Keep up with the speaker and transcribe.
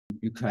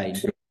Ukraine.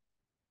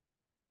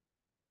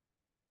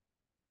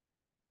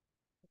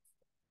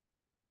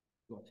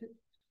 Got it.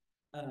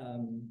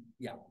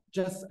 Yeah,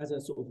 just as a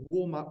sort of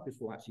warm-up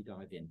before I actually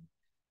dive in.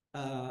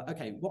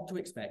 Okay, what to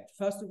expect?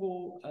 First of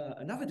all,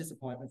 another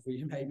disappointment for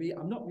you maybe.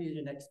 I'm not really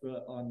an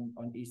expert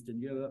on Eastern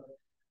Europe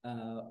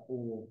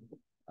or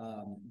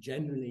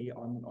generally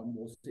on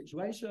war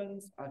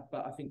situations,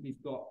 but I think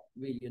we've got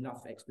really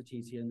enough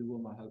expertise here in the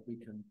room. I hope we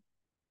can,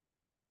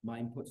 my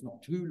input's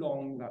not too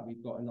long, that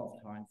we've got a lot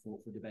of time for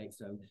debate.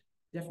 So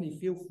definitely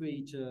feel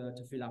free to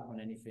fill up on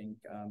anything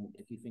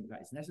if you think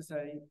that is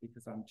necessary,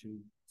 because I'm too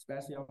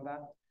sparsely on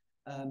that.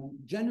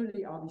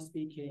 Generally, I'll be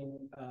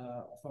speaking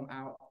from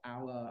our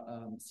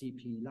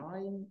CP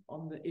line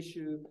on the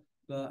issue,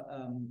 but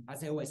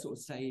as I always sort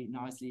of say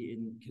nicely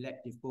in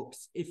collective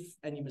books, if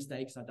any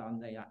mistakes are done,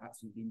 they are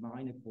absolutely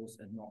mine, of course,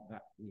 and not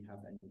that we have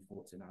any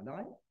thoughts in our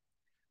line.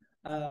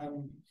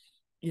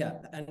 Yeah,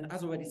 and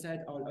as already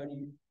said, I'll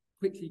only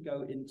quickly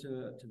go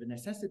into the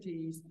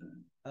necessities.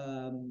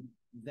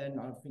 Then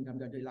I think I'm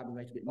going to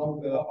elaborate a bit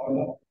longer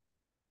on,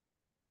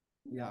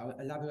 I'll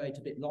elaborate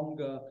a bit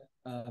longer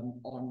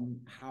on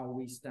how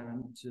we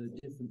stand to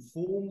different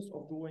forms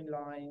of drawing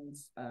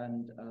lines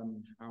and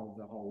how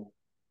the whole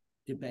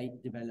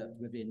debate developed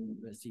within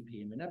the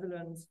CP in the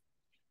Netherlands,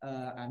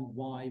 and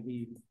why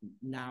we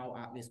now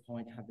at this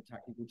point have the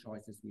tactical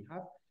choices we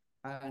have.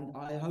 And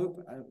I hope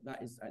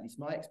that is at least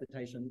my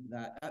expectation,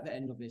 that at the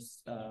end of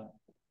this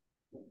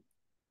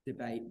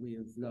debate,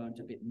 we've learned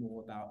a bit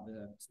more about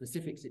the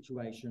specific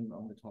situation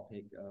on the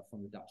topic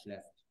from the Dutch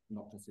left,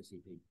 not just the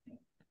CP.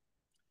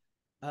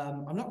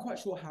 I'm not quite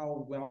sure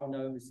how well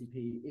known the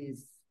CP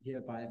is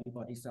here by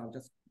everybody, so I'll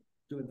just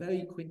do a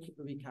very quick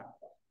recap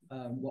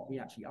what we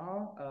actually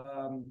are.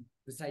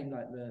 The same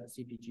like the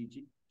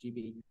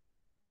CPGB,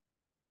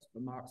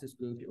 the Marxist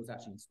group, it was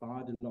actually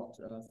inspired a lot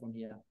from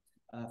here.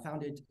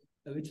 Founded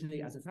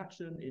originally as a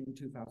faction in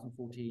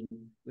 2014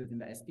 within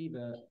the SP,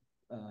 the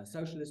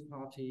Socialist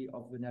Party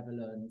of the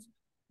Netherlands,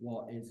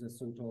 what is a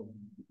sort of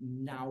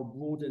now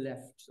broader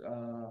left,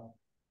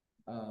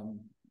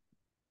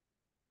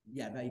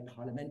 very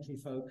parliamentary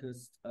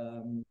focused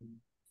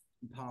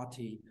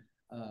party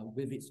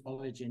with its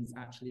origins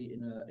actually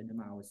in a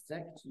Maoist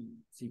sect. You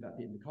see that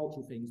in the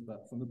cultural things,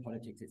 but from the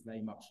politics, it's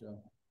very much a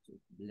sort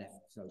of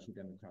left social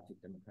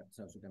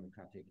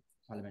democratic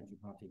parliamentary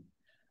party.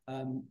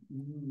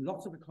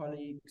 Lots of the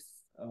colleagues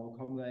or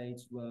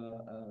comrades were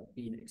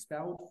being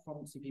expelled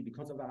from CP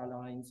because of our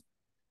lines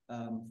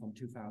from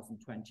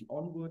 2020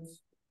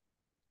 onwards,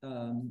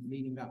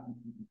 meaning that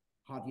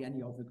hardly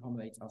any of the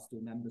comrades are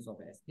still members of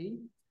the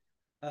SP.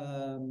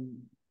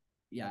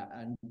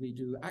 And we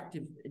do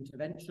active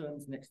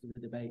interventions next to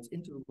the debates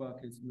into the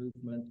workers'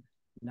 movement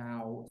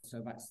now,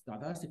 so that's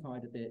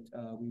diversified a bit.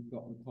 We've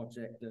got the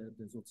project,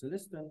 the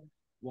Sozialisten,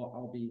 what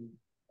I'll be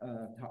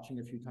touching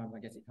a few times. I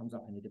guess it comes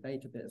up in the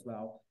debate a bit as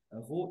well.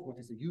 VORT, what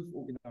is a youth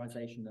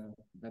organization, a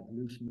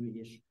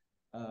revolutionary-ish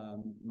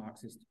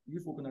Marxist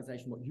youth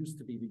organization, what used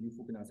to be the youth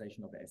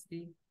organization of the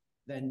SP.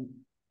 Then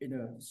in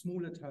a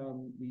smaller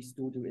term, we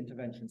still do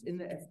interventions in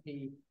the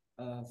SP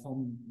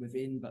from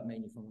within, but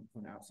mainly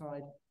from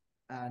outside.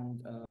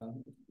 And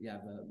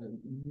the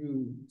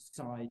new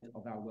side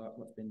of our work,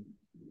 what's been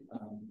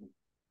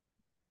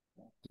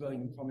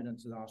growing in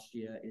prominence last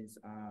year, is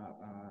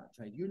our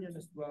trade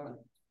unionist work.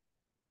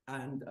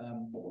 And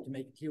to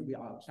make it clear, we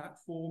are a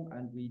platform,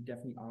 and we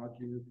definitely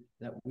argue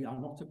that we are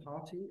not a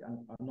party and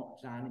are not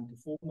planning to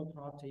form a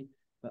party,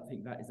 but I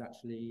think that is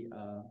actually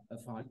a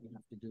fight we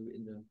have to do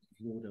in the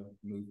broader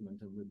movement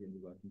and within the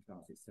working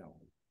class itself.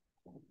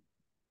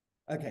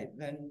 Okay,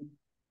 then,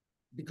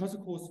 because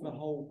of course the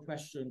whole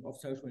question of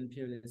social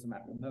imperialism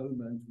at the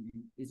moment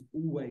is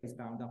always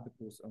bound up, of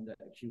course, on the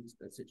acute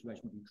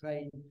situation of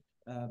Ukraine.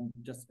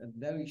 Just a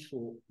very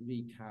short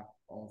recap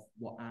of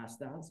what our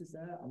stance is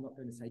there. I'm not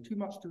going to say too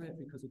much to it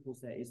because, of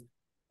course, there is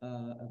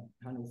a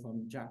panel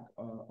from Jack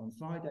on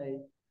Friday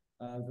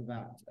over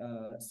that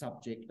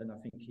subject, and I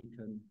think he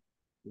can,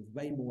 with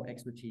way more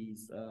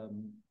expertise,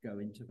 go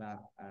into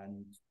that,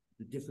 and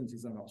the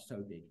differences are not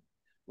so big.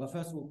 Well,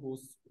 first of all, of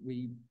course,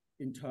 we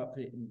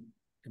interpret in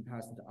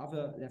comparison to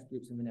other left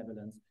groups in the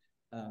Netherlands,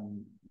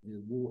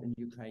 the war in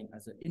Ukraine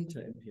as an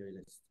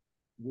inter-imperialist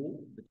war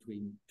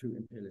between two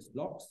imperialist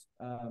blocs.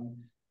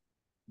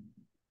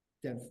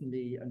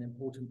 Definitely an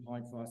important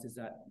point for us is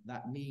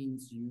that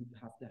means you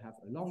have to have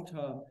a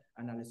long-term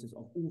analysis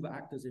of all the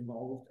actors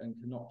involved and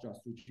cannot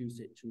just reduce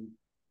it to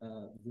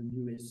the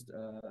newest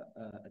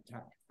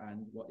attack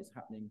and what is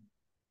happening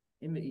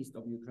in the east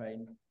of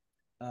Ukraine.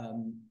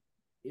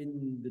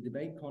 In the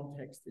debate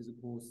context is, of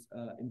course,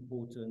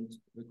 important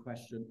the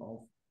question of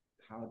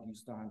how do you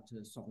stand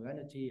to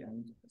sovereignty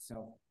and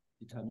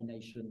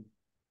self-determination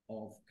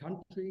of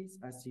countries.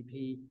 As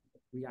CP,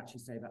 we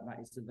actually say that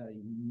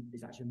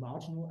is actually a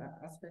marginal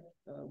aspect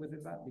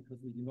within that, because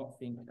we do not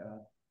think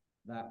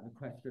that the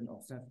question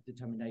of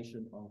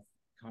self-determination of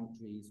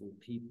countries or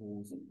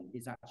peoples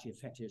is actually a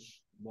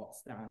fetish what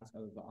stands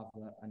over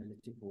other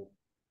analytical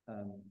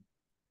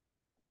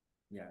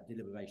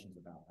deliberations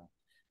about that.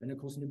 And of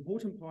course, an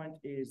important point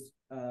is,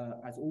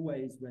 as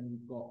always, when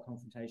you've got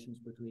confrontations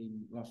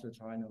between Russia,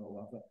 China,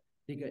 or other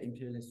bigger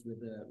imperialists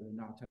with the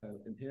NATO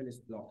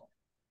imperialist bloc,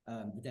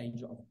 the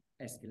danger of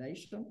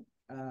escalation.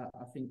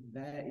 I think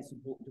there it's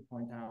important to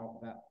point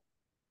out that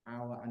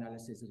our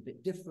analysis is a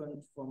bit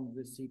different from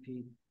the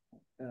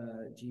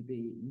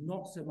CPGB,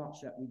 not so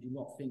much that we do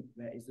not think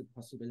there is a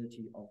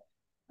possibility of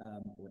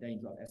or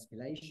danger of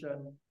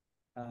escalation,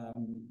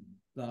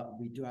 but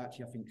we do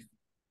actually, I think,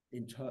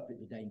 interpret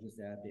the dangers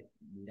there a bit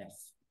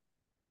less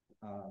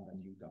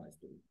than you guys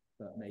do,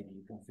 but maybe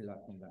you can fill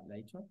up on that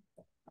later.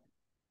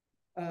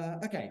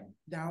 Okay,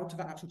 now to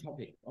the actual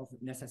topic of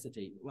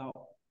necessity.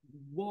 Well,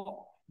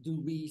 what do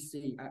we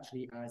see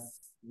actually as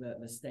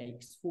the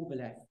stakes for the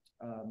left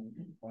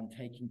on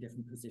taking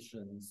different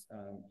positions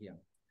here?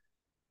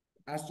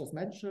 As just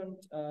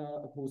mentioned,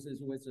 of course,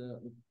 there's always the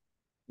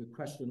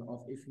question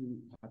of if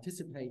you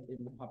participate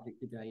in the public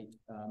debate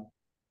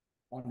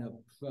on a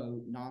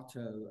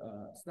pro-NATO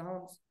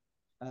stance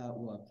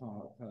or a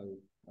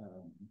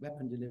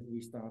pro-weapon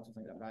delivery stance or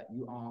something like that,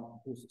 you are,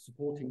 of course,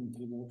 supporting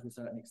the war to a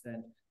certain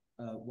extent,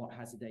 what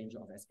has a danger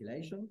of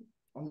escalation.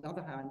 On the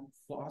other hand,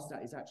 for us,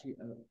 that is actually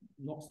a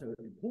not so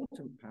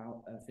important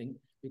thing,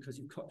 because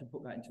you've got to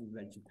put that into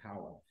relative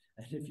power.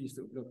 And if you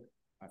sort of look,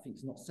 I think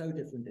it's not so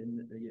different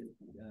in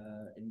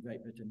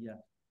Great Britain, yeah.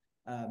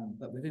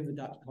 But within the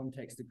Dutch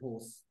context, of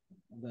course,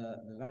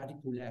 the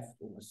radical left,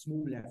 or the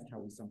small left, how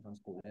we sometimes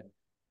call it,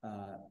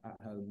 at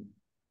home,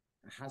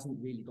 hasn't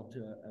really got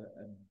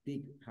a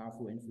big,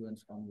 powerful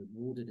influence on the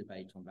broader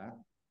debate on that.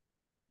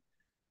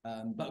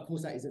 But of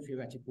course, that is a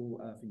theoretical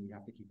thing you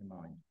have to keep in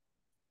mind.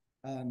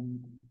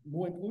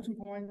 More important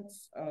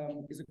points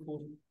is, of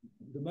course,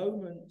 the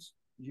moment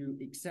you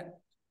accept,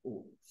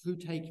 or through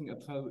taking a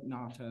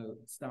pro-NATO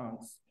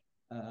stance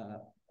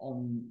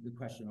on the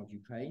question of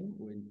Ukraine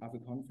or in other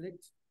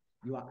conflicts,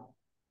 you are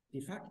de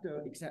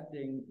facto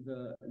accepting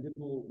the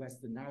liberal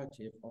Western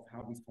narrative of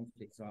how these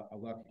conflicts are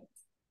working.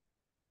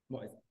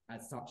 What is,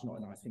 as such, not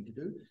a nice thing to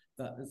do,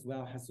 but as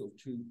well has sort of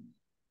two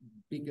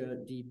bigger,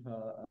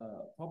 deeper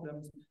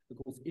problems.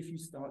 Because if you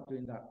start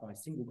doing that by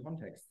single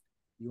context,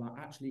 you are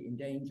actually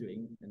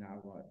endangering, in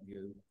our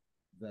view,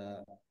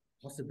 the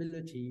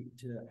possibility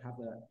to have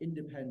an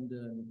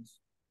independent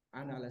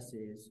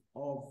analysis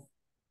of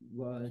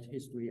world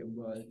history and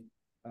world,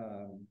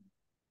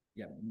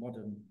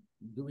 modern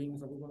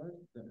doings of the world. I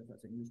don't know if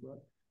that's an English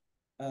word.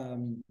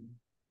 On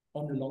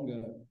the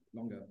longer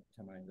term,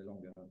 the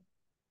longer.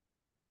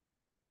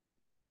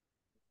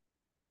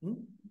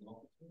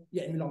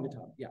 Yeah, in the longer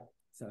term. Yeah.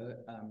 So,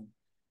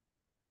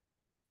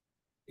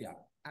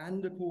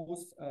 and of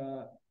course,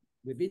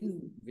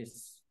 within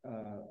this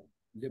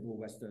liberal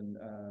Western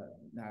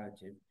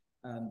narrative,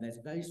 there's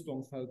a very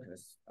strong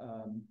focus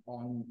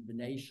on the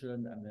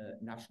nation and the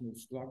national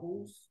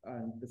struggles,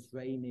 and the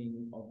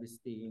framing of this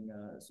being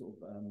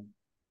sort of,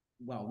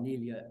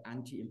 nearly an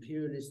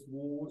anti-imperialist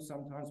war,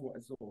 sometimes what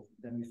is sort of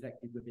then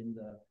reflected within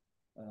the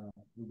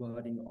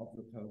wording of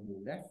the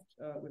pro-war left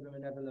within the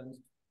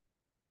Netherlands.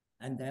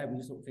 And there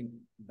we sort of think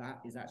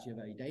that is actually a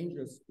very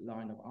dangerous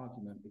line of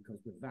argument,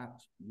 because with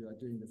that, you are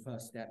doing the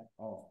first step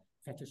of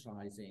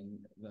fetishizing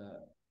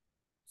the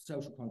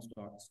social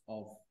constructs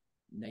of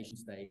nation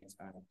states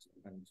and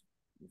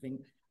the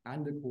thing.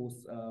 And of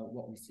course,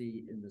 what we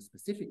see in the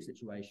specific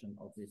situation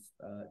of this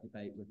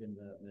debate within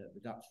the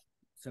Dutch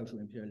social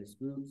imperialist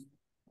groups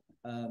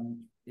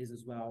is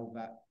as well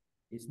that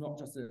it's not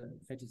just a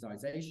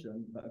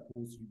fetishization, but of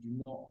course you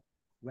do not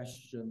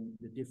question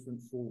the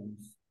different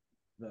forms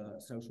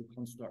the social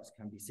constructs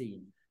can be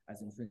seen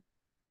as infringement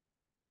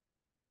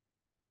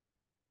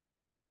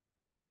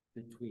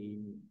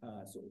between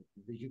sort of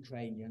the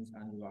Ukrainians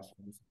and the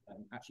Russians,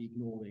 actually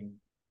ignoring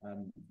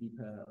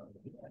deeper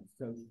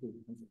social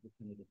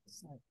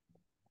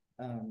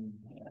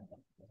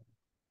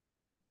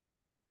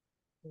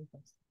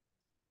concepts.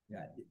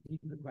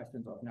 Deeper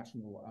questions of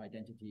national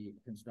identity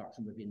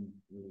construction within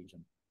the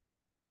region.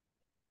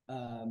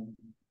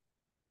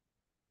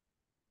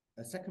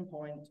 A second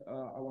point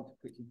I want to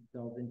quickly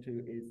delve into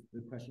is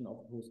the question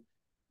of course,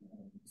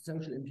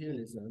 social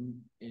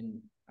imperialism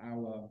in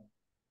our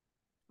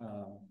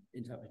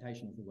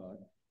interpretation of the word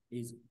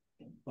is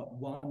but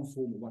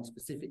one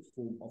specific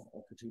form of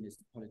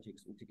opportunist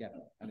politics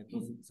altogether. And of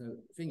course, so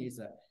the thing is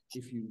that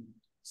if you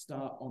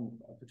start on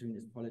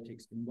opportunist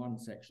politics in one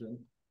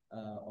section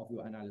of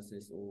your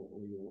analysis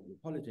or your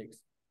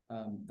politics,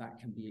 that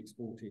can be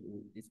exported,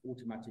 or is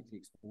automatically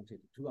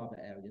exported to other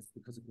areas,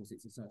 because of course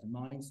it's a certain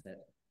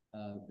mindset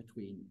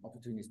between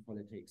opportunist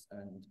politics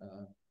and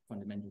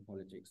fundamental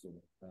politics,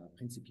 or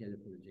principielle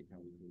politik, how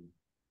we do.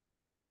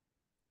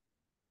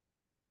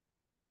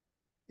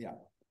 Yeah.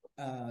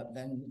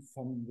 Then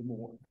from the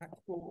more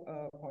practical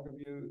point of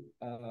view,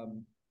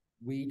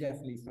 we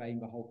definitely frame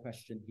the whole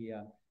question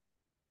here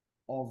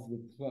of the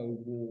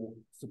pro-war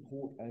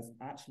support as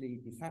actually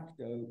de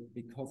facto,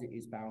 because it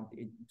is bound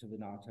into the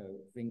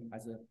NATO thing,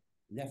 as a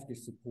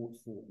leftist support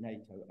for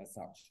NATO as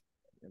such.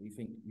 And we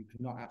think you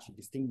cannot actually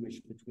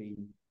distinguish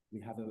between, we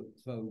have a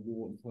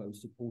pro-war and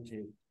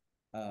pro-supportive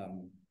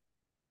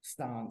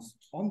stance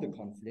on the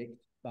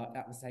conflict, but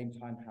at the same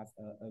time have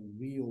a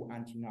real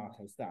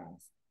anti-NATO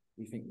stance.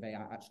 We think they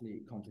are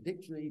actually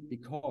contradictory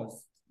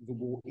because the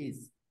war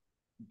is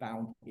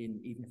bound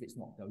in, even if it's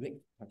not direct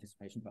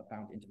participation, but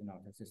bound into the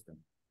NATO system.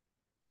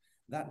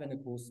 That then,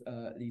 of course,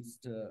 leads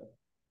to,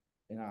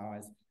 in our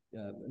eyes,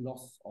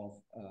 loss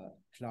of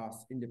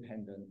class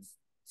independence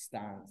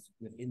stance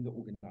within the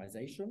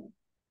organization,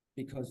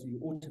 because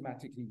you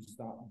automatically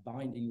start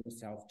binding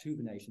yourself to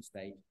the nation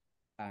state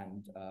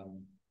and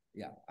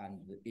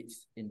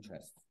its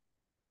interests.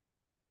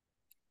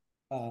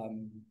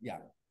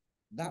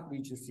 That we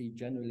just see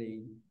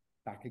generally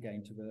back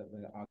again to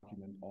the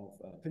argument of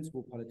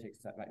principal politics,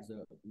 that is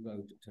a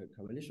road to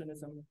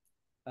coalitionism.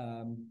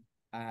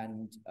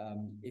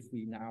 If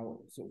we now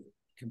sort of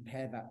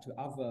compare that to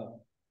other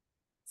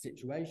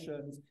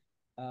situations,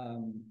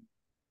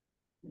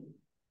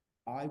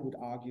 I would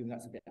argue, and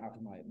that's a bit out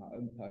of my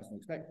own personal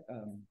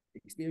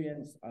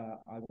experience,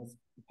 I was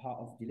part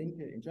of Die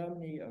Linke in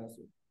Germany, a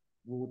sort of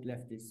broad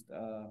leftist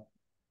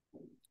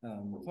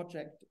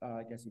project,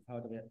 I guess you've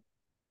heard of it,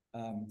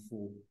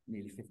 for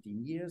nearly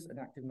 15 years, an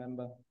active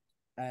member.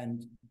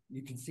 And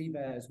you can see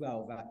there as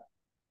well that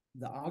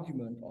the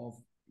argument of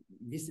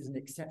this is an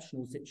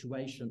exceptional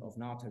situation of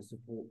NATO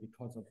support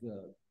because of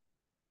the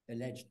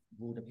alleged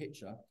broader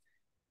picture,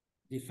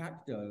 de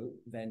facto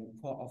then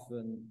quite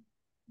often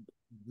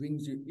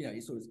brings you,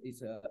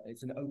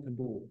 it's an open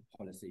door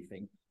policy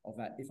thing of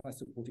that if I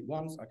support it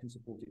once, I can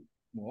support it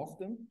more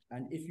often.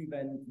 And if you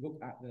then look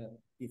at the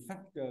de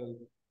facto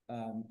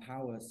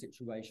power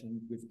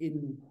situation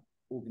within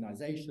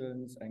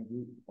organizations and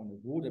groups on a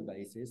broader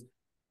basis,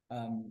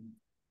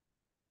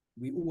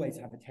 we always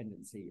have a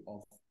tendency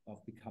of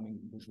becoming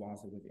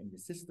bourgeoisie within the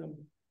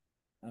system,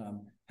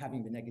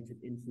 having the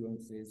negative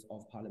influences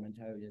of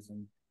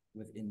parliamentarism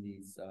within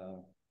these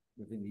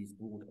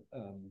broad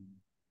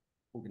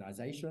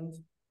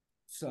organizations.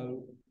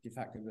 So de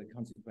facto, the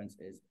consequence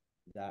is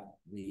that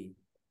we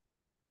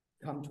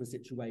come to a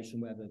situation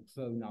where the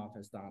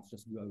pro-NATO stance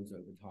just grows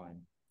over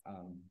time.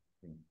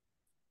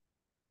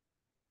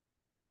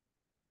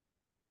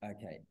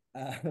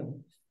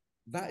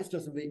 That is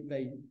just a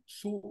very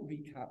short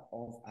recap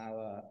of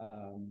our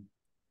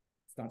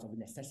stance of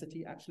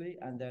necessity, actually,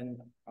 and then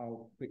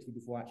I'll quickly,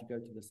 before I actually go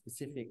to the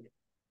specifics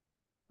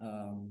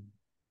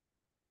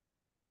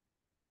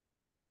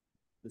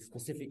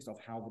of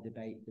how the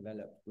debate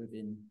developed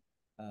within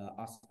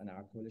us and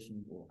our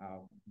coalition or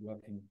our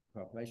working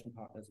cooperation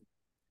partners,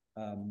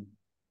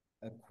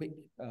 a quick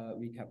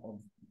recap of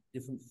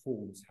different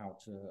forms how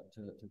to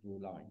draw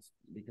lines,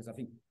 because I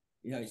think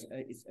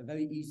it's a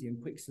very easy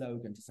and quick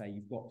slogan to say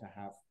you've got to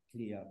have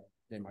clear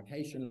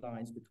demarcation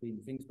lines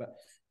between things, but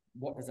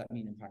what does that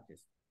mean in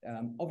practice?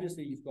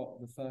 Obviously, you've got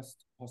the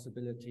first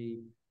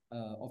possibility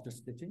of just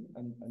splitting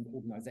and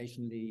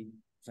organizationally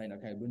saying,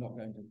 okay, we're not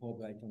going to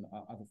cooperate on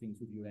other things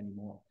with you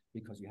anymore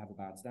because you have a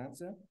bad stance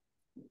there.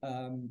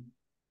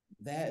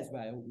 There as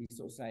well, we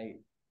sort of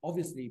say,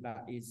 obviously,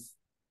 that is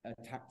a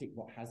tactic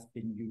what has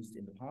been used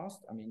in the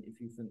past. I mean,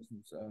 if you, for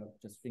instance,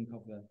 just think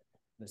of the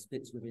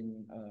splits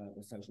within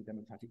the social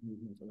democratic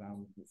movement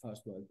around the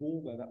First World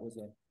War, where that was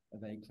a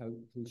very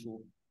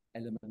crucial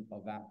element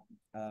of that.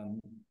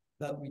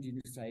 But we do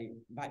say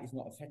that is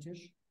not a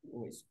fetish,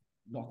 or it's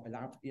not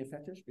allowed to be a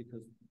fetish,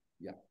 because,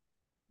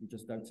 we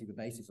just don't see the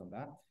basis on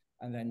that.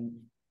 And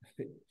then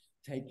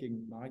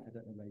taking Mike, I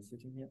don't know where he's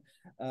sitting here.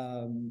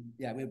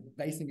 We're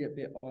basing it a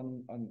bit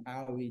on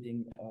our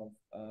reading of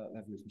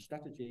Revolution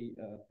Strategy,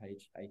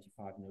 page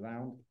 85 and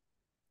around.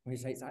 We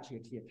say it's actually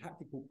a clear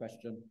tactical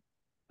question.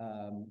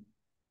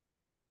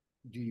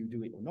 Do you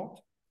do it or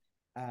not?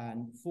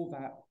 And for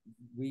that,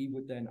 we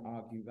would then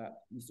argue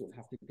that we sort of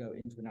have to go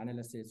into an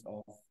analysis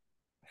of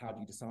how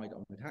do you decide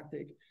on the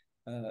tactic,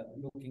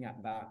 looking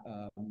at that,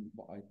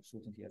 what I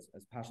shortened here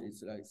as passion,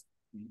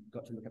 you've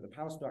got to look at the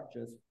power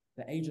structures,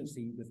 the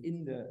agency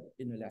within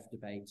the left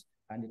debate,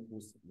 and of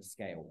course the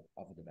scale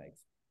of the debate.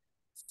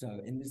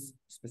 So in this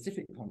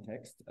specific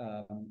context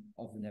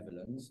of the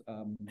Netherlands,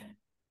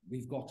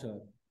 we've got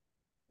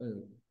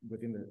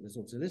within the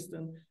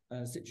Socialisten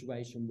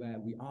situation where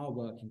we are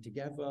working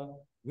together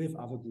with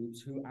other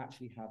groups who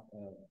actually have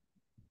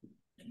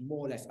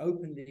more or less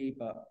openly,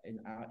 but in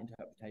our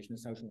interpretation, a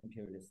social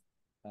imperialist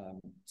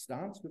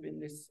stance within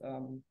this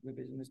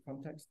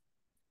context.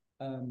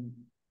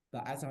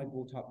 But as I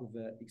brought up with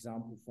the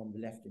example from the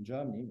left in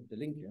Germany, with the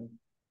Linke,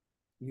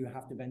 you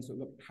have to then sort of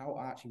look how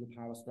are actually the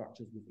power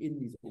structures within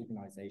these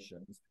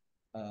organizations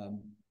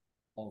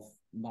of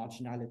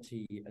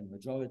marginality and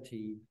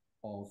majority,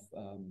 of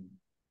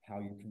how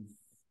you can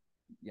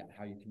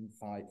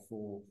fight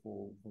for a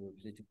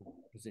political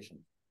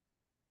position.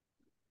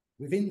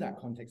 Within that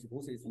context, of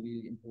course, it's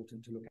really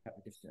important to look at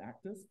the different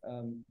actors.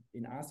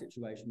 In our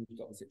situation, we've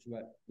got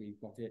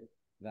it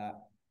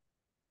that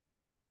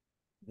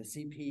the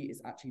CP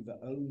is actually the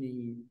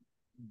only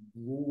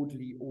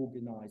broadly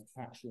organized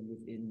faction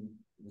within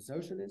the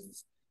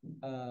socialists.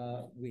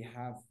 We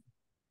have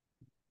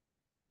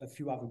a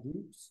few other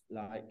groups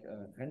like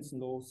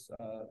Grenzenlos,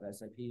 the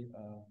SAP,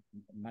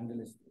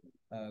 Mandelist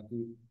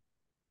group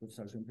with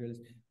social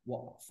imperialists,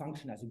 what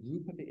function as a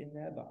group a bit in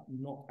there, but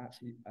not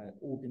actually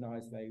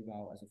organized very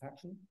well as a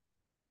faction.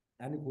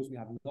 And of course, we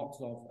have lots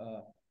of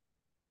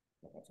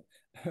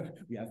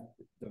we have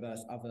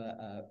diverse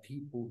other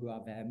people who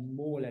are there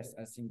more or less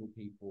as single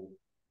people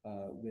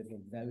with a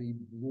very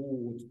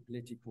broad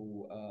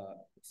political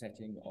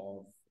setting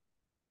of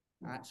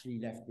actually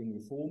left-wing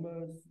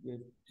reformers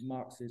with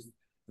Marxist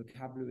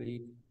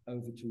vocabulary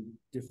over to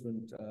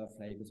different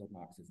flavors of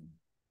Marxism.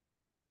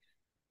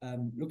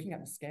 Looking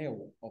at the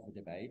scale of the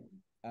debate,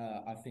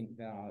 I think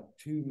there are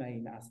two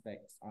main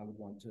aspects I would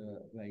want to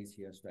raise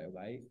here straight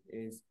away.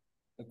 Is,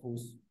 of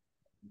course,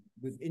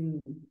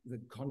 within the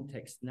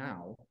context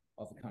now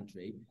of the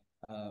country,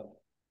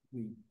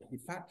 we de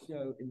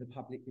facto in the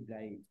public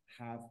debate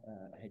have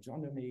a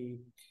hegemony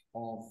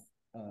of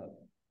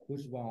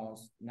bourgeois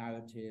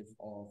narrative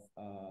of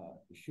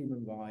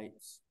human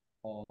rights,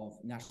 of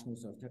national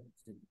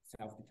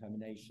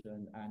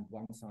self-determination and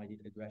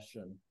one-sided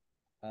aggression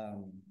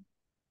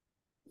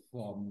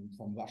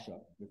from Russia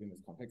within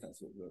this context. That's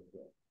sort of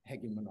the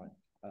hegemonic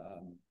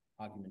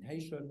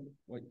argumentation.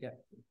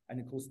 And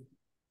of course,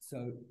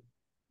 so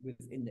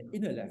within the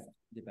inner left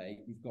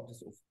debate, you've got to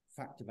sort of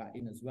factor that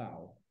in as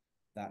well.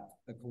 That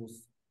of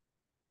course,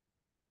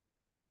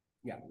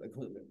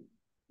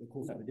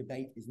 that the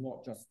debate is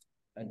not just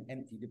an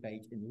empty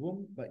debate in the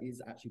room, but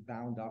is actually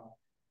bound up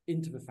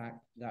into the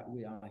fact that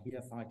we are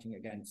here fighting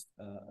against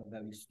a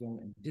very strong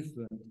and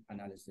different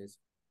analysis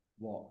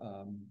what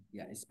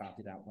is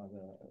spouted out by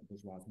the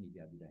bourgeois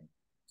media every day.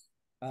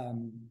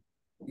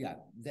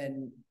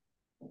 Then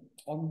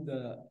on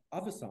the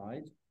other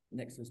side,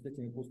 next to the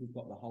splitting, of course, we've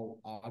got the whole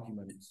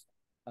arguments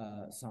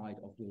side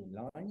of drawing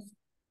lines.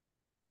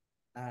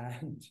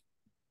 And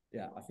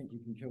I think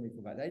you can kill me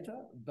for that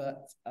later,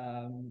 but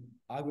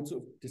I would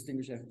sort of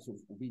distinguish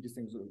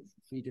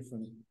three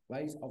different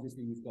ways.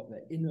 Obviously, we've got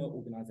the inner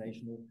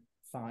organizational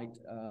fight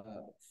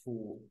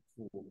for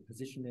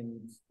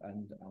positionings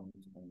and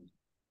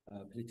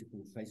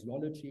political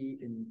phraseology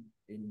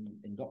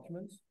in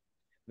documents.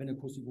 Then, of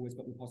course, you've always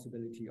got the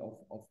possibility of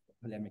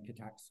polemic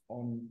attacks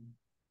on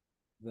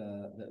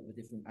the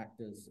different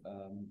actors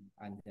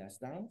and their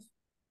stands.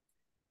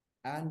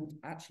 And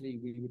actually,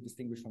 we would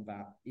distinguish from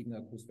that, even though,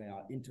 of course, they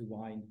are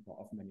intertwined quite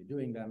often when you're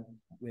doing them,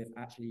 with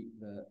actually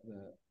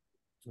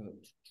to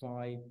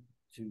try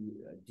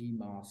to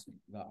demask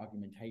the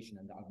argumentation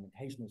and the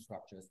argumentational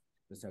structures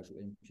the social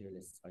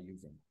imperialists are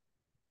using.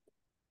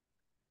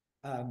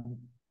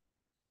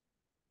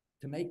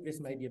 To make this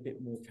maybe a bit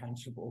more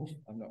tangible,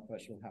 I'm not quite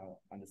sure how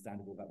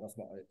understandable that was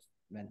what I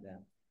meant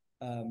there.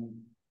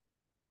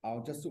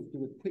 I'll just sort of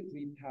do a quick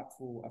recap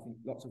for, I think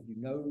lots of you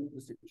know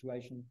the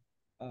situation,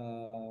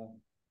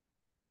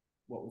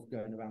 what was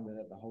going around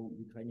the whole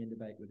Ukrainian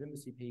debate within the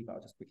CP, but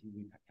I'll just quickly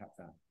recap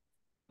that.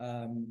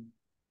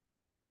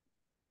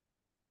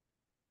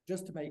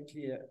 Just to make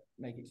it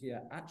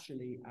clear,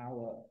 actually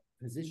our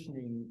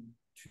positioning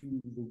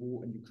to the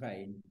war in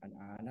Ukraine and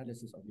our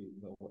analysis of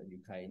the war in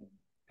Ukraine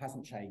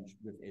hasn't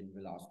changed within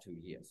the last 2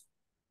 years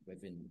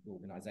within the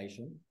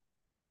organization.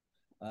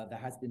 There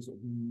has been sort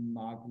of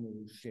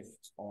marginal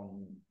shifts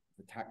on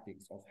the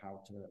tactics of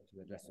how to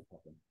address the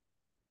problem.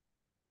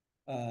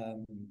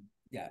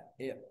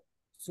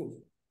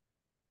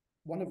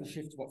 One of the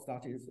shifts what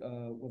started is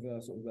with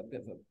a sort of a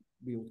bit of a,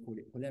 we would call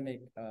it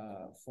polemic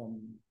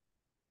from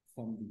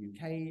the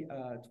UK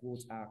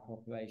towards our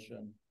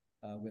cooperation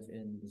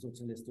within the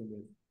Sozialisten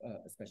with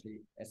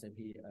especially SAP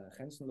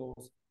Grenzen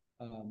laws,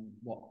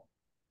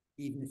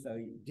 even if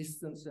they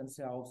distance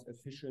themselves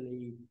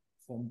officially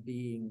from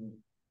being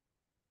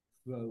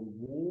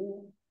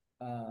pro-war,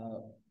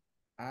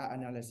 our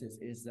analysis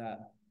is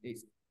that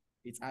it's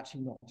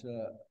actually not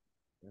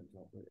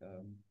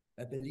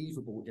a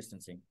believable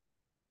distancing.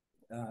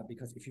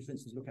 Because if you, for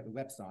instance, look at the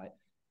website,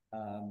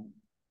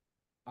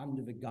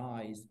 under the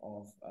guise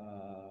of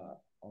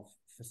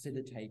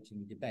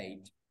facilitating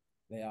debate,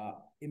 they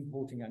are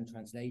importing and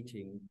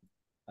translating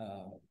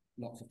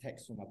lots of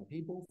texts from other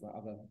people, from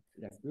other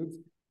left groups,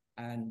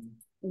 and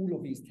all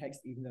of these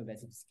texts, even though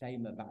there's a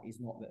disclaimer that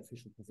is not the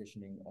official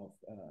positioning of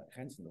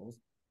Grenzen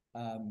laws,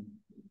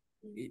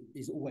 it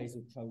is always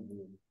a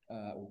pro-war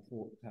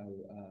or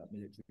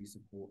pro-military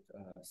support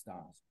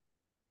stance.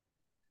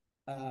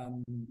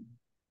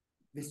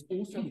 This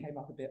also came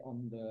up a bit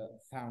on the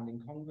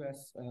founding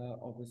congress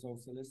of the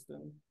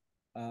Sozialisten.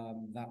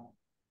 That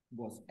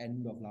was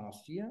end of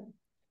last year.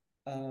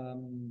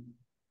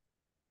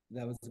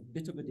 There was a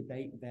bit of a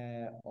debate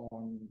there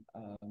on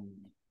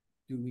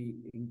do we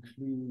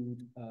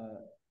include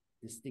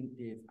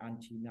distinctive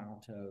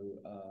anti-NATO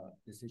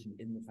decision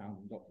in the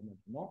founding document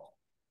or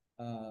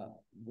not.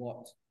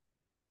 What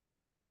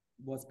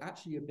was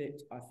actually a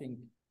bit, I think,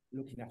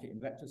 looking at it in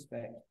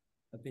retrospect,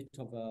 a bit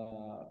of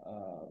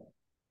a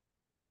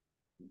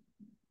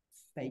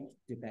fake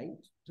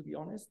debate, to be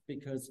honest,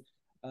 because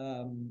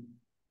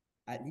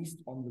at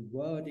least on the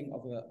wording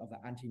of the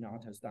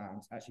anti-NATO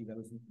stance, actually there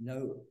was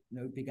no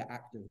bigger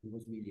actor who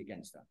was really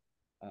against that.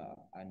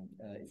 And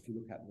if you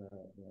look at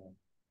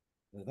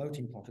the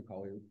voting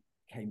protocol,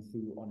 came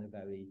through on a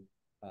very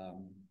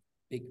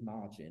big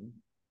margin,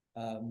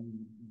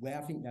 where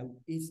I think there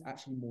is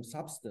actually more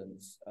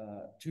substance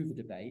to the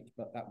debate,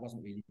 but that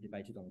wasn't really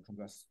debated on the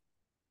Congress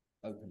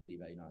openly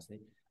very nicely,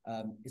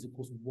 is of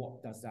course,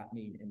 what does that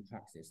mean in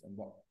praxis, and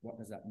what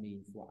does that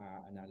mean for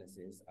our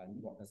analysis,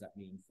 and what does that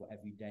mean for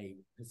everyday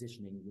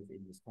positioning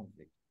within this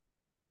conflict?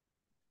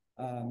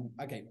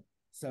 Okay,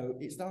 so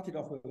it started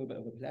off with a bit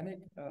of a polemic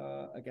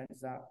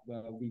against that,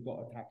 where we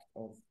got attacked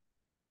of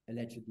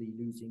allegedly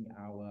losing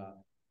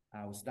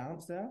our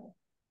stance there.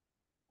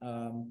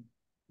 I'm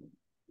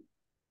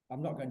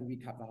not going to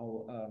recap the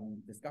whole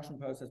discussion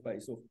process, but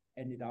it sort of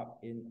ended up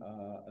in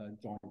a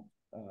joint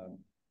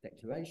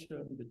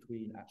declaration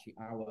between actually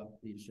our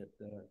leadership,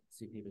 the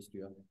CP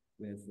Bestuur,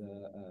 with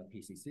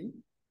PCC.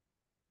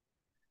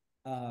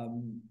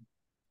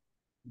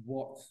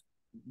 What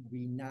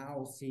we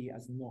now see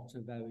as not a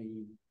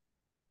very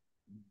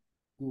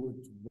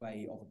good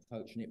way of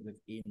approaching it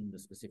within the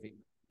specific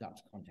Dutch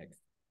context.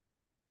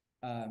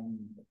 I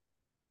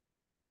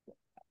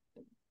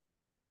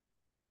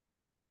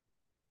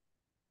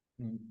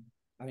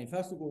mean,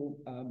 first of all,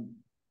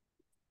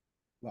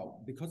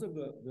 well, because of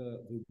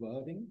the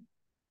wording,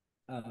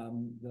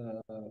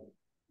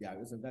 it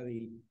was a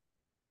very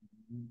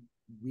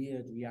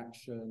weird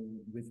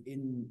reaction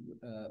within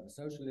the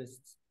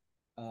socialists,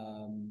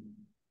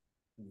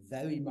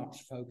 very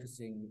much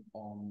focusing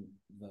on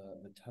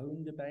the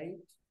tone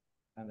debate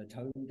and the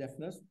tone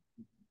deafness.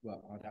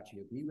 Well, I'd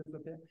actually agree with a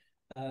bit,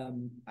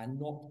 and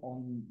not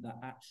on the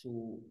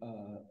actual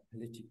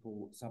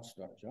political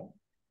substructure,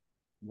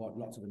 what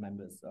lots of the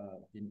members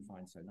didn't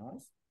find so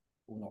nice,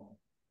 or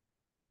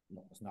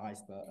not as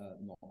nice, but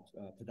not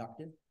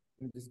productive.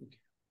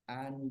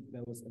 And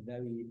there was a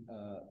very,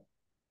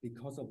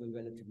 because of the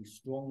relatively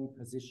strong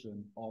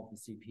position of the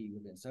CP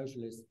within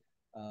socialists,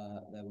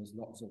 there was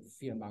lots of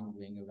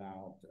fear-mongering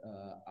about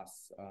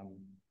us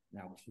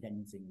now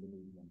cleansing the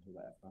movement or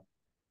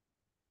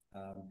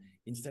whatever,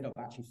 instead of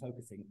actually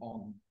focusing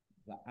on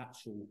the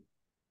actual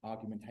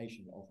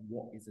argumentation of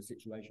what is the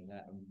situation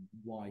there and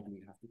why do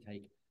we have to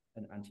take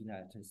an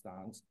anti-narrative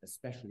stance,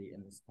 especially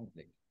in this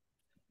conflict.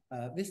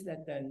 This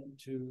led then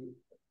to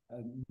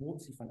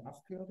motie van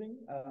afkeuring.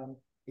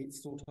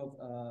 It's sort of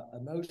a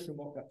motion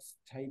what that's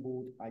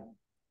tabled. I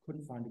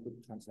couldn't find a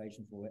good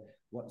translation for it.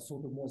 What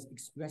sort of more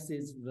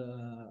expresses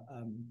the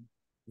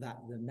that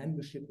the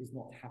membership is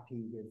not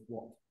happy with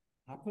what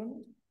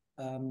happened.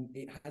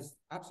 It has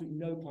absolutely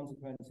no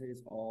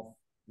consequences of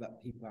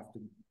that people have to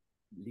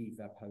leave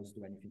their post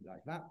or anything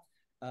like that.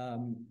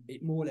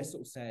 It more or less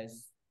sort of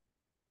says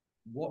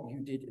what you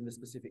did in the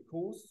specific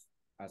course,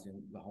 as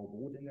in the whole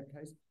board in that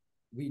case,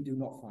 we do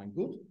not find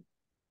good,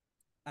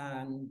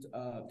 and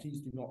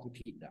please do not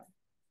repeat that.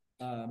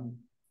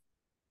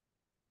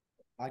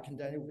 I can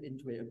delve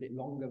into it a bit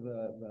longer,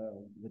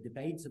 the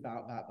debates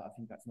about that, but I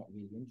think that's not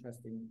really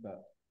interesting.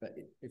 But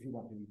if you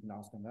want to, you can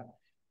ask on that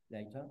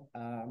later.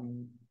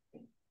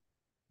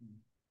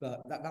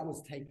 But that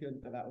was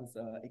taken, that was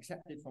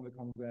accepted from the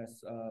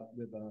Congress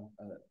with a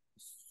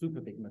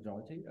super big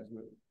majority, as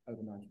we're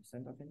over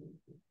 90%, I think,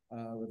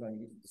 with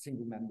only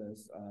single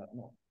members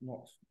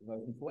not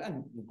voting for,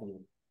 and the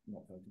board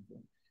not voting for.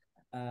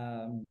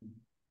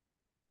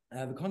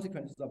 The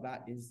consequences of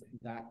that is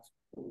that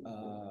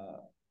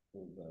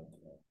the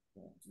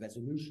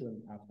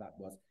resolution out of that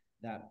was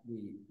that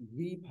we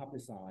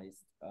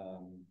republicized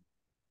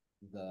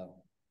the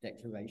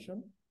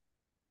declaration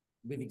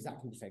with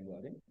exactly the same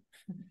wording,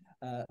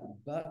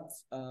 but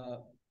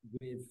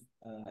with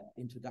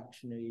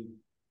introductory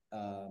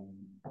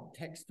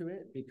text to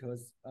it,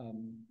 because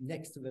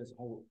next to this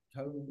whole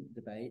tone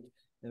debate,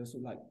 there were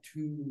sort of like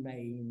two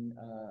main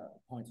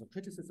points of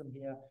criticism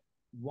here.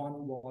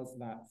 One was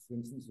that, for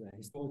instance, the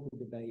historical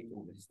debate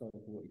or the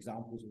historical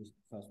examples of the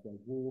First World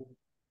War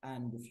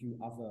and a few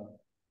other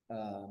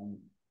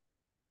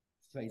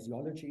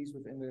phraseologies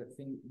within the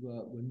thing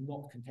were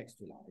not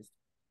contextualized,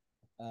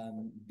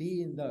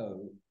 being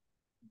though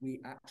we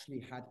actually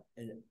had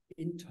an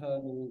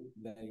internal,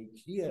 very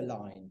clear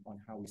line on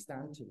how we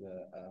stand to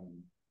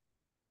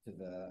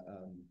the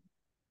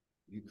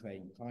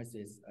Ukraine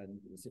crisis and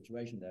the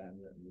situation there and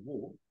the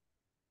war.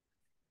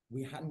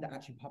 We hadn't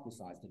actually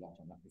publicized a lot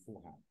on that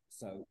beforehand.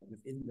 So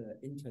within the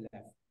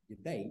inter-left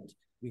debate,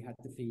 we had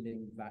the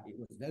feeling that it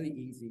was very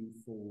easy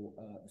for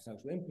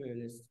social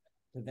imperialists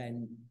to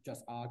then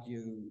just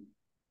argue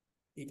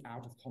it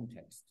out of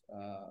context.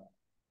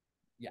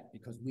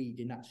 Because we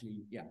didn't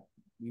actually,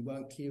 we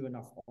weren't clear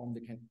enough on the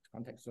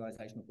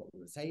contextualization of what we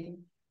were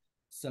saying.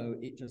 So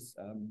it just,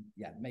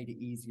 made it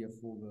easier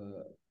for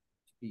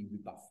to be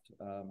rebuffed.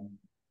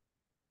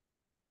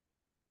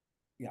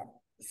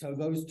 So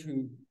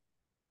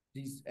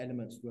these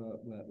elements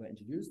were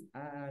introduced,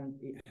 and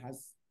it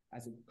has,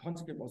 as a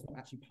consequence, was not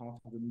actually part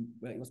of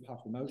it was part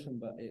of the motion,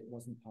 but it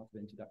wasn't part of the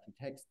introductory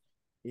text,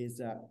 is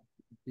that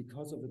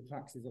because of the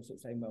praxis of sort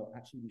of saying, well,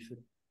 actually we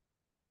should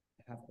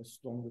have a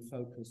stronger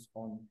focus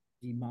on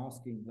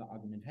demasking the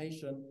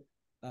argumentation,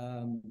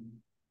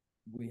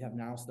 we have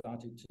now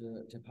started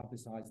to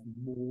publicize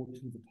more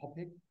to the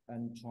topic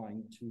and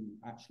trying to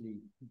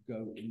actually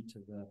go into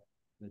the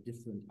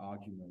different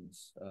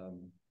arguments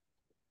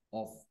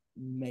of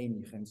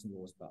mainly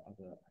Grenzenlos, but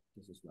other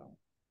actors as well.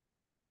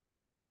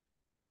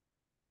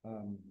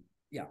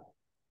 Yeah,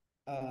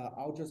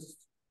 I'll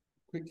just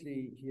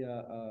quickly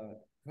here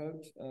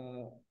quote,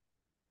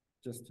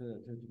 just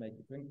to make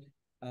it quick.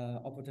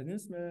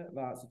 Opportunisme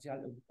waar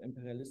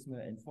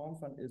sociaal-imperialisme in vorm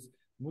van is,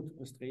 moet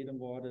bestreden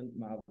worden,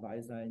 maar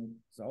wij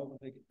zijn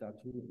zuiver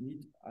daartoe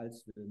niet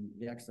als een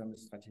werkzame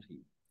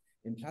strategie.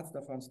 In plaats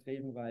daarvan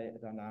streven wij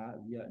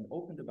daarna via een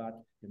open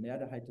debat de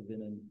meerderheid te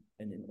winnen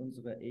en in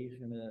onze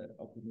eigen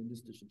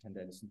opportunistische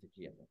tendensen te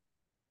keren.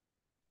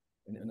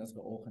 In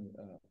onze ogen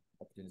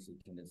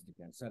opportunistische tendensen te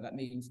keren. So that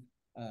means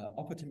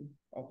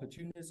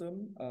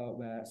opportunism,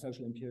 where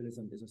social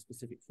imperialism is a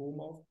specific form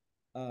of,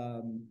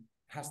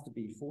 has to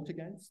be fought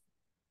against,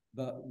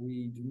 but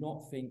we do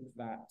not think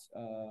that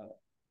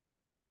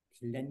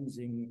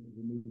cleansing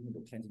the movement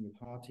or cleansing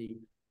the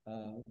party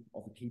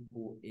of the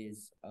people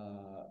is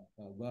a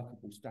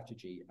workable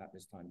strategy at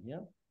this time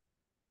here.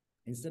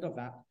 Instead of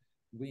that,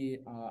 we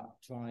are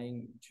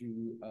trying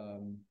to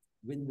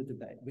win the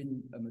debate,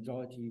 win a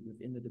majority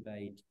within the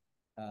debate,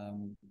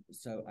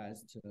 so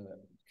as to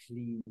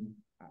clean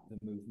the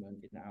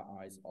movement in our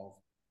eyes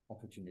of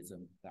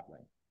opportunism that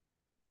way.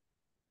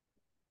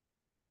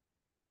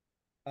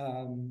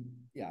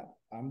 Yeah,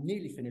 I'm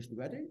nearly finished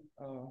already.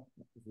 That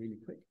was really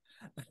quick.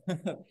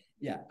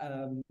 Yeah,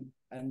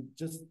 and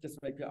just to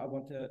make clear, I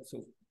want to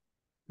sort of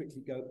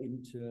quickly go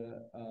into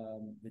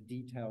the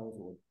details,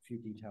 or a few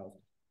details,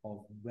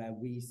 of where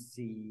we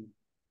see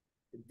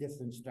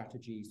different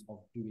strategies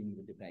of doing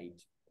the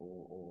debate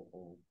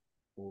or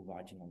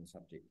writing on the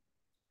subject.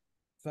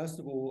 First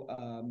of all,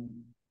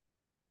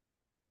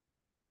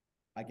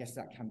 I guess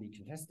that can be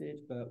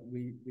contested, but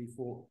we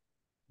thought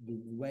the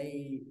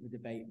way the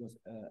debate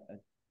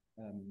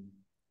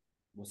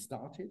was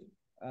started,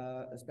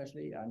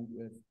 especially,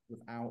 and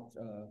without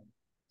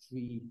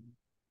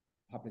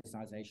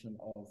pre-publicization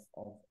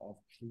of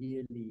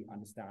clearly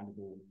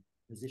understandable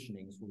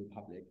positionings for the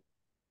public,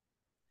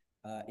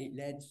 it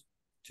led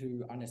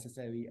to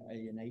unnecessary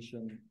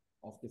alienation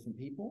of different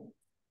people,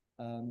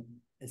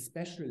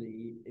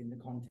 especially in the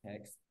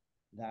context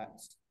that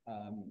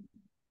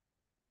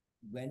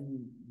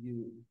when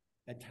you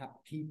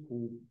attack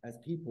people as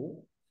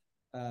people,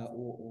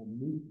 or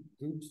move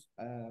groups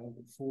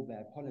for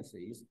their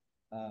policies,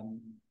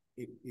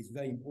 it is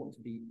very important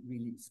to be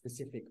really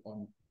specific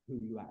on who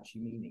you're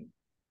actually meaning.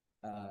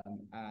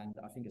 And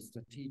I think a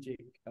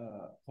strategic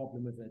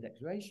problem with the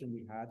declaration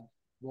we had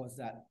was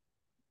that,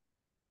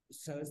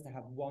 so as to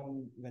have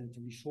one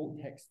relatively short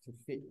text to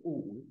fit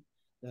all,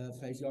 the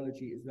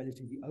phraseology is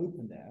relatively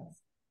open there.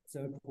 So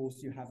of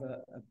course you have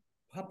a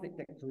public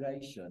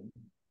declaration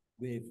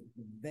with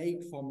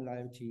vague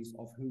formularities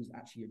of who's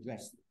actually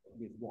addressed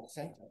with what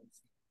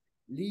sentence,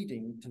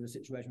 leading to the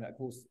situation that, of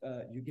course,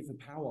 you give the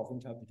power of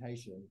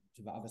interpretation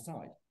to the other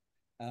side,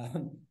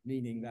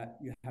 meaning that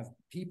you have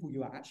people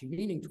you are actually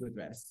meaning to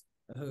address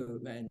who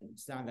then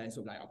stand there and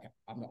sort of like, okay,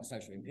 I'm not a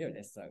social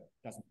imperialist, so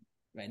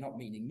they're not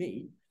meaning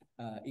me,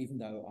 even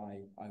though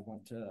I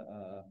want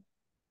to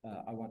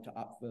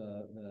up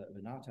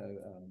the NATO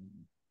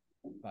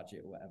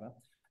budget or whatever.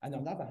 And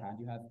on the other hand,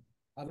 you have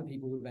other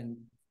people who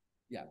then,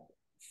 yeah,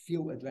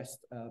 feel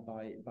addressed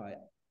by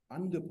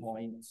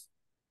underpoints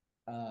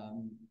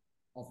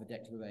of the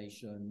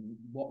declaration,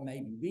 what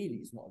maybe really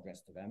is not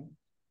addressed to them.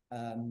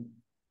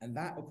 And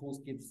that, of course,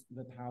 gives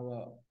the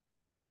power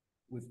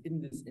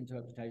within this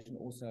interpretation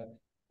also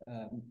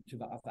to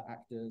the other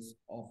actors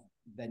of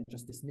then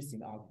just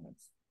dismissing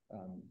arguments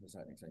to a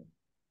certain extent.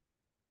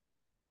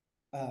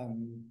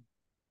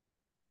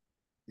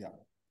 Yeah,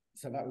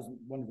 so that was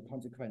one of the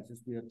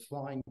consequences we are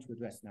trying to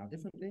address now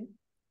differently.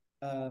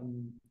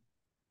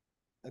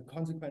 A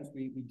consequence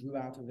we drew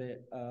out of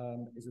it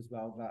is as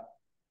well that,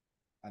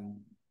 and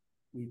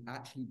we've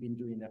actually been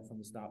doing that from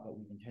the start, but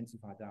we've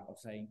intensified that, of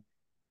saying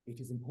it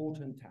is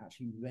important to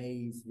actually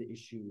raise the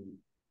issue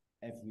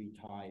every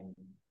time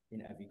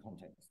in every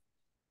context.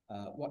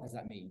 What does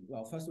that mean?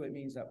 Well, first of all, it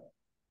means that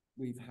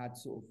we've had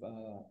sort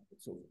of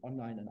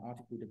online and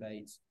article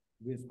debates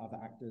with other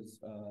actors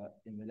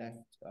in the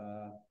left,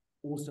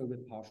 also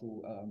with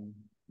partial,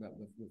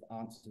 with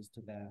answers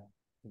to their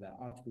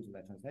articles or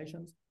their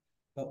translations,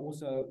 but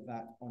also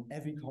that on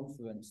every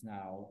conference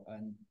now,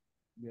 and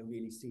we're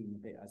really seen a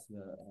bit as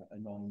the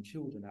annoying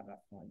children at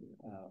that point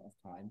of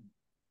time,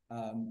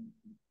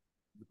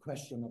 the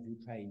question of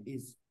Ukraine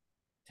is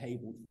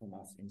tabled from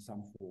us in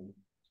some form.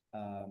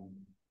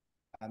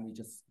 And we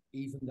just,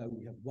 even though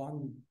we have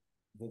won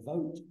the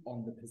vote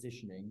on the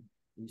positioning,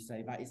 we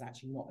say that is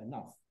actually not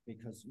enough,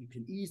 because you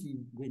can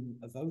easily win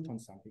a vote on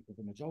something with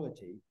a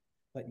majority,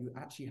 but you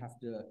actually have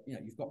to,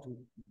 you've got to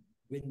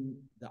win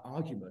the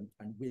argument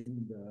and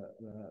win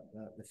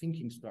the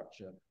thinking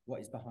structure,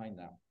 what is behind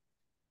that.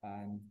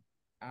 And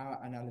our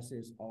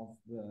analysis of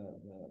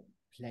the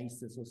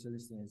place of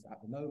socialism is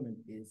at the moment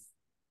is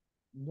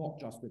not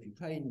just with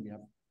Ukraine. We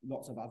have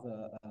lots of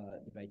other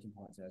debating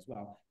points there as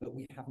well, but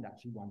we haven't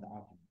actually won the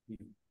argument.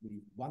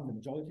 We've won the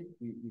majority,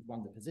 we've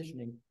won the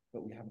positioning,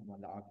 but we haven't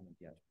won the argument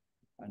yet.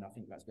 And I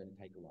think that's going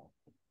to take a while.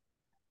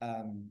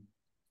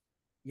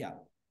 Yeah,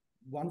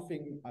 one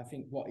thing I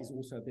think what is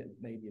also a bit,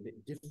 maybe a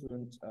bit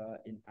different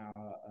in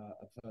our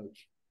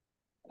approach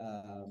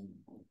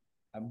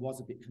and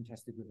was a bit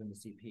contested within the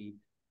CP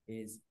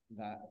is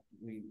that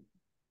we,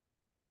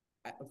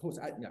 of course,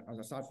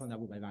 aside from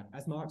that,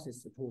 as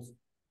Marxists, of course,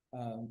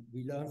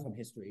 we learn from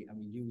history and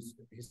we use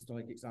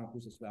historic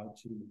examples as well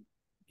to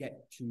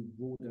get to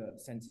broader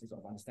senses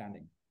of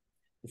understanding.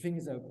 The thing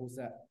is, though, of course,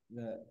 that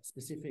the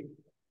specific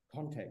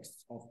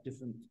contexts of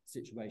different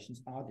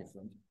situations are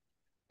different.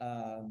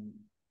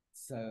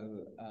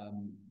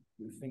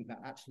 We think that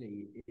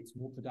actually it's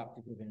more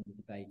productive within the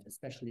debate,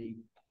 especially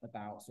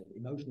about sort of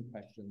emotional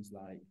questions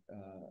like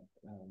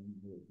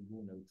the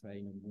war no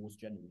train and wars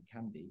generally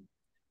can be,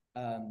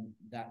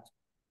 that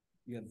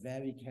you're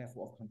very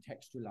careful of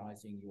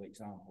contextualizing your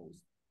examples,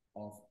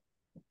 of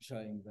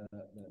showing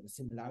the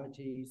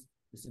similarities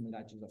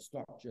of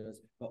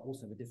structures, but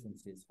also the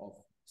differences of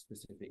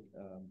specific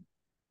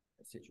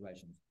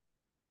situations.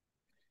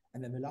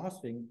 And then the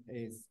last thing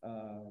is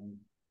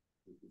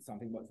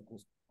something that's, of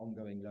course,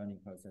 ongoing learning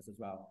process as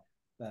well,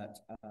 but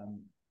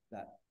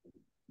that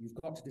you've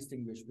got to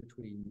distinguish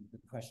between the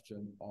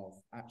question of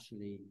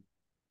actually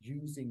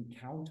using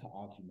counter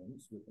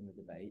arguments within the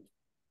debate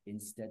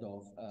instead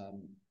of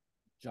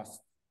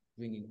just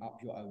bringing up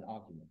your own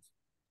arguments.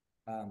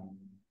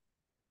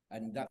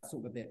 And that's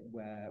sort of a bit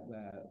where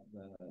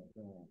the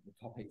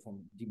topic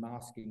from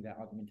demasking their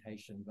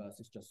argumentation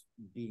versus just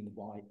being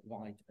right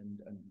and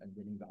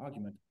winning the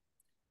argument,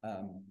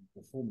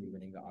 or formally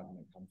winning the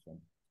argument comes from.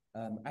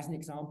 As an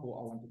example,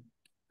 I want to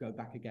go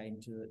back again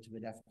to the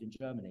left in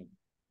Germany.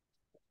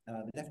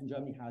 The left in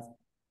Germany has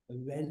a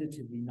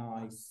relatively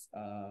nice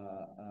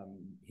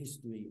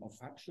history of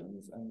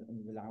factions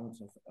and the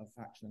allowance of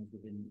factions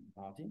within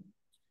the party.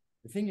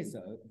 The thing is,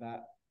 though,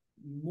 that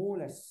more or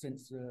less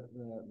since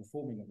the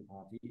forming of the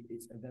party,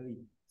 it's a very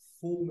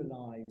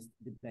formalized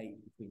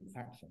debate between the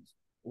factions.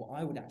 Or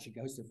I would actually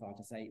go so far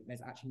to say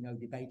there's actually no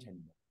debate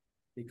anymore.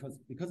 Because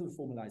of the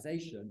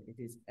formalization, it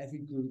is every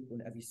group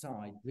on every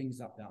side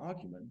brings up their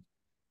argument,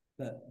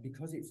 but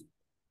because it's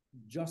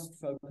just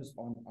focused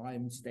on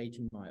I'm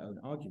stating my own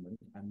argument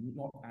and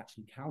not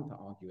actually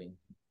counter-arguing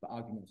the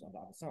arguments on the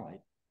other side,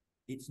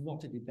 it's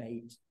not a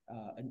debate,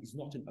 and it's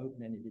not an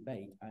open-ended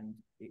debate, and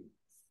it,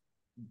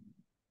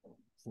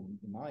 from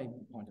my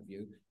point of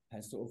view,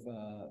 has sort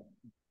of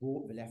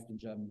brought the left in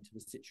Germany to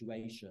the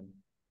situation,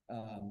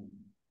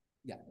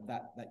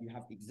 that you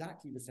have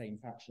exactly the same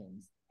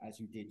factions as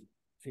you did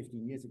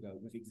 15 years ago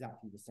with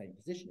exactly the same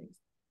positionings.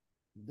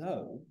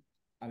 Though,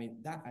 I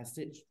mean, that as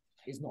such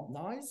is not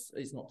nice,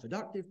 it's not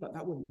productive, but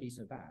that wouldn't be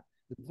so bad.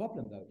 The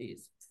problem, though,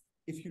 is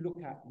if you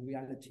look at the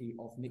reality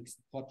of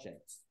mixed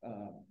projects,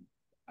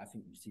 I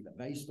think you see that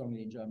very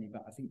strongly in Germany,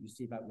 but I think you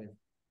see that with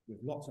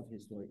lots of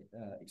historic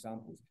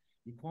examples.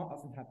 You quite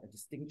often have a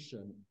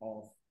distinction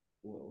of,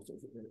 or sort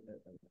of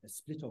a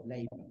split of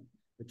labor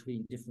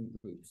between different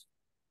groups.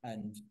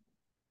 And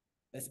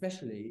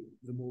especially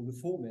the more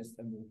reformist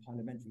and more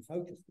parliamentary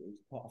focused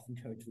groups quite often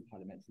go to the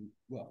parliamentary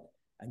work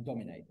and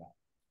dominate that.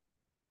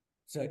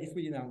 So if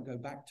we now go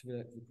back to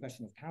the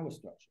question of power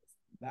structures,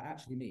 that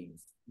actually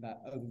means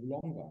that over the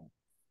long run,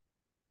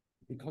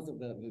 because of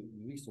the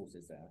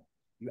resources there,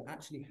 you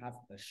actually have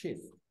a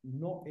shift,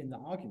 not in the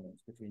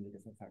arguments between the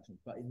different factions,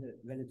 but in the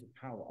relative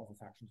power of the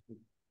factions to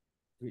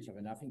each other.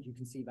 And I think you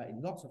can see that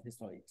in lots of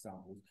historic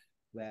examples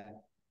where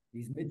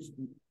these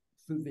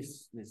through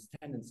this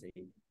tendency,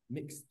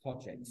 mixed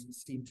projects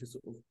seem to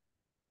sort of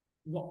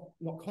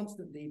not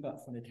constantly,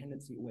 but from a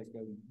tendency always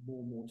go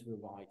more and more to the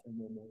right and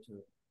more and more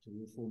to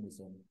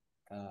reformism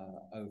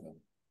over.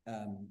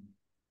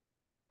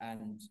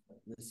 And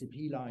the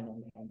CP line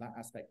on that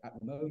aspect at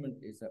the moment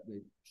is that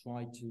we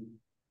try to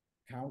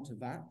counter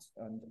that,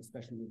 and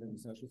especially within the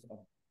socialists,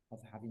 of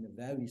having a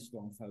very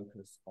strong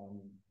focus on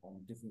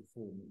different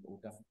forms or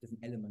different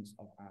elements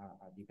of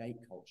our debate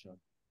culture,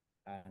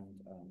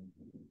 and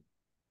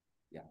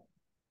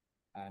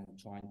and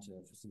trying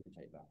to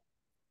facilitate that.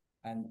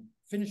 And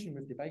finishing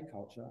with debate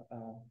culture, I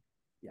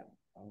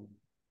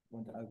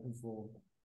want to open for